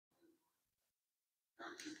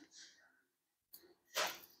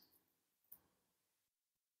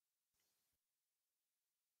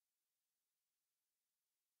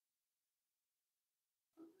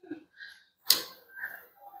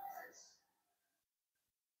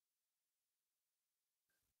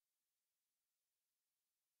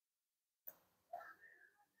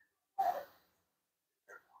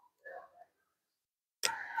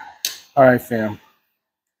All right, fam.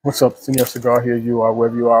 What's up? Senor Cigar here. You are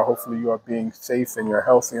wherever you are. Hopefully you are being safe and you're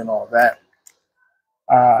healthy and all that.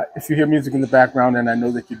 If you hear music in the background, and I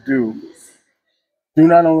know that you do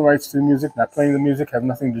not own the rights to the music. Not playing the music, have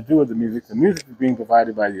nothing to do with the music. The music is being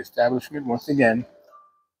provided by the establishment. Once again,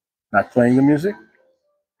 not playing the music,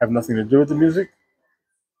 have nothing to do with the music.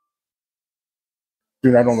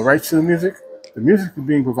 Do not own the rights to the music. The music is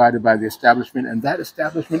being provided by the establishment, and that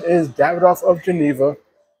establishment is Davidoff of Geneva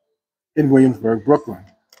in Williamsburg, Brooklyn.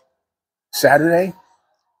 Saturday,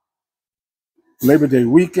 Labor Day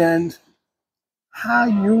weekend. How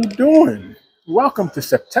you doing? Welcome to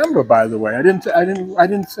September, by the way. I didn't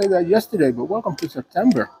say that yesterday, but welcome to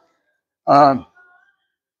September. The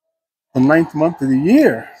 9th month of the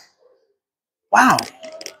year. Wow.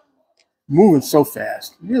 Moving so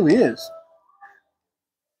fast. It really is.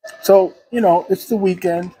 So, it's the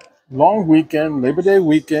weekend, long weekend, Labor Day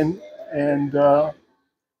weekend, and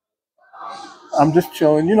I'm just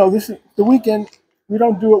chilling. This is the weekend. We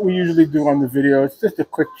don't do what we usually do on the video. It's just a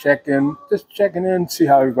quick check-in, just checking in, see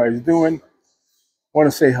how everybody's doing. Want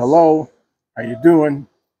to say hello, how you doing?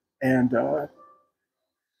 And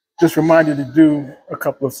just remind you to do a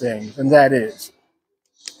couple of things, and that is,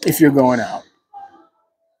 if you're going out,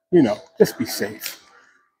 just be safe.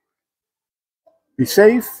 Be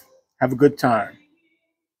safe, have a good time.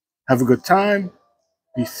 Have a good time,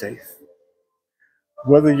 be safe.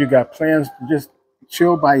 Whether you got plans to just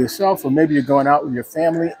chill by yourself, or maybe you're going out with your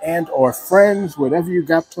family and or friends, whatever you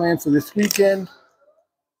got planned for this weekend,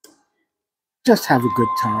 just have a good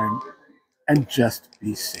time and just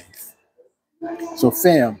be safe. So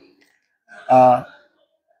fam,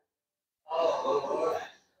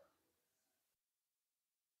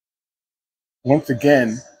 once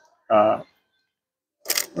again,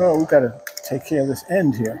 we got to take care of this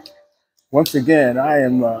end here. Once again, I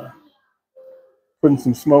am putting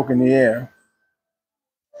some smoke in the air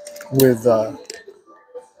with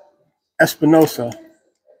Espinosa.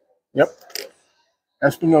 Yep,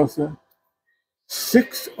 Espinosa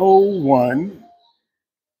 601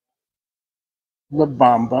 La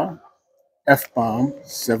Bamba F-Bomb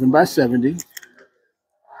 7x70.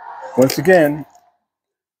 Once again,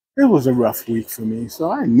 it was a rough week for me,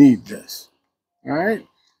 so I need this. All right?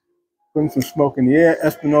 Putting some smoke in the air.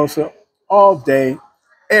 Espinosa all day,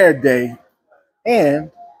 air day.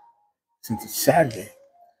 And since it's Saturday,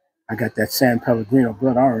 I got that San Pellegrino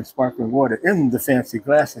blood orange sparkling water in the fancy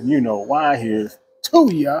glass, and you know why. Here's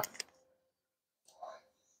to ya.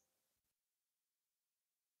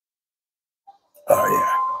 Oh,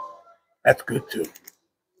 yeah. That's good, too.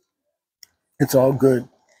 It's all good.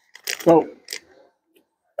 So,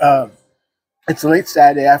 it's late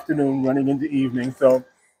Saturday afternoon, running into evening. So,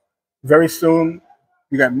 very soon,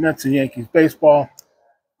 we got Mets and Yankees baseball.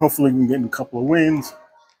 Hopefully, we can get a couple of wins.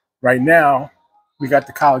 Right now, we got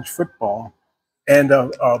the college football. And,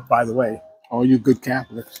 by the way, all you good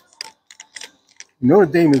Catholics,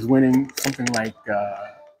 Notre Dame is winning something like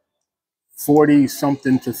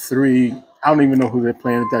 40-something to 3. I don't even know who they're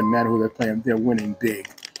playing. It doesn't matter who they're playing. They're winning big.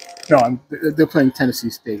 No, they're playing Tennessee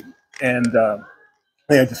State. And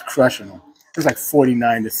they're just crushing them. It's like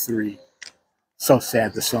 49 to 3. So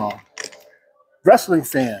sad, the song. Wrestling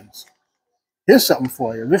fans, here's something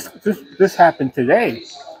for you. This happened today.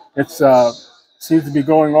 It's seems to be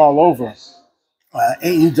going all over.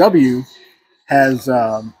 AEW has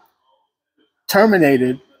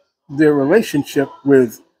terminated their relationship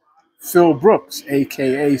with Phil Brooks,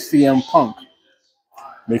 a.k.a. CM Punk.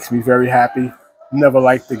 Makes me very happy. Never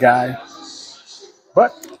liked the guy.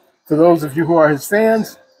 But for those of you who are his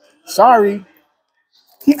fans, sorry.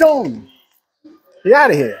 He gone. He out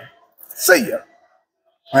of here. See ya.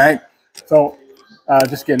 All right? So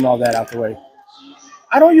just getting all that out the way.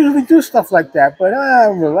 I don't usually do stuff like that, but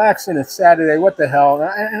I'm relaxing. It's Saturday. What the hell?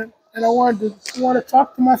 And I want to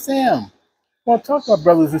talk to my fam. I want to talk to my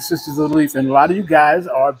brothers and sisters of the Leaf. And a lot of you guys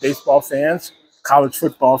are baseball fans, college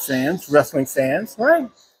football fans, wrestling fans, right?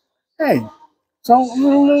 Hey, so a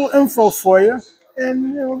little info for you.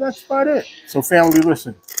 And, that's about it. So family,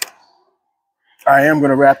 listen. I am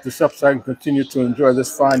going to wrap this up so I can continue to enjoy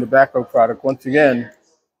this fine tobacco product. Once again,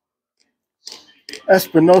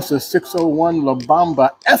 Espinosa 601 La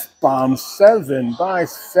Bamba F-Bomb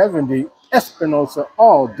 7x70. Espinosa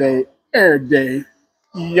all day, air day.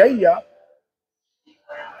 Yeah, yeah.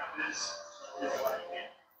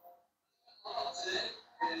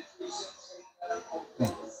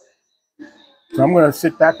 So I'm going to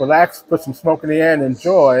sit back, relax, put some smoke in the air, and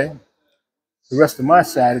enjoy the rest of my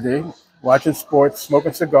Saturday, watching sports,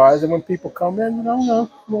 smoking cigars. And when people come in,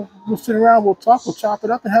 we'll sit around, we'll talk, we'll chop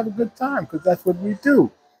it up, and have a good time because that's what we do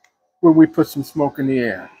when we put some smoke in the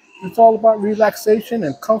air. It's all about relaxation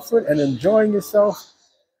and comfort and enjoying yourself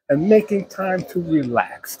and making time to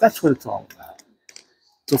relax. That's what it's all about.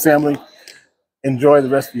 So, family, enjoy the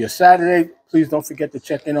rest of your Saturday. Please don't forget to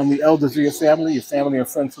check in on the elders of your family and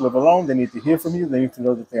friends who live alone. They need to hear from you. They need to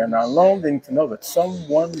know that they are not alone. They need to know that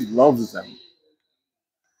someone loves them.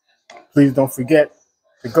 Please don't forget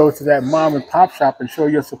to go to that mom and pop shop and show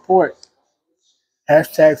your support.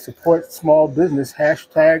 Hashtag support small business.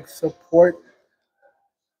 Hashtag support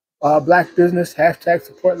black business. Hashtag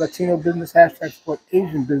support Latino business. Hashtag support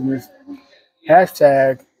Asian business.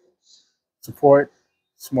 Hashtag support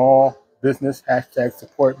small business. Hashtag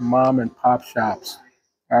support mom and pop shops.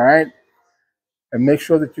 All right? And make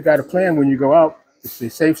sure that you got a plan when you go out to stay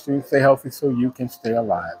safe, stay healthy so you can stay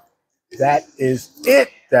alive. That is it.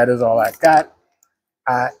 That is all I got.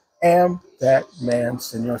 I am that man,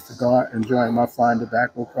 Senor Cigar, enjoying my fine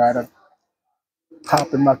tobacco product,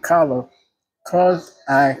 popping my collar, because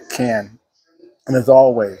I can. And as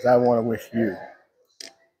always, I want to wish you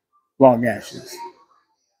long ashes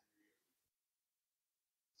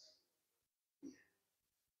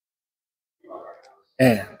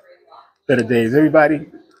and better days. Everybody,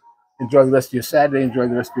 enjoy the rest of your Saturday. Enjoy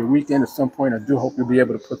the rest of your weekend. At some point, I do hope you'll be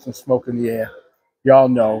able to put some smoke in the air. Y'all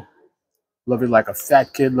know, love it like a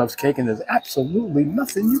fat kid loves cake, and there's absolutely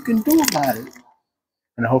nothing you can do about it.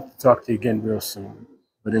 And I hope to talk to you again real soon.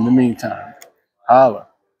 But in the meantime, holla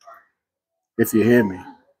if you hear me.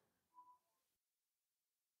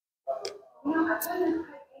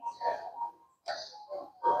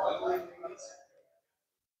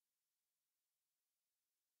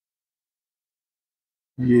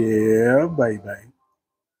 Yeah, bye bye.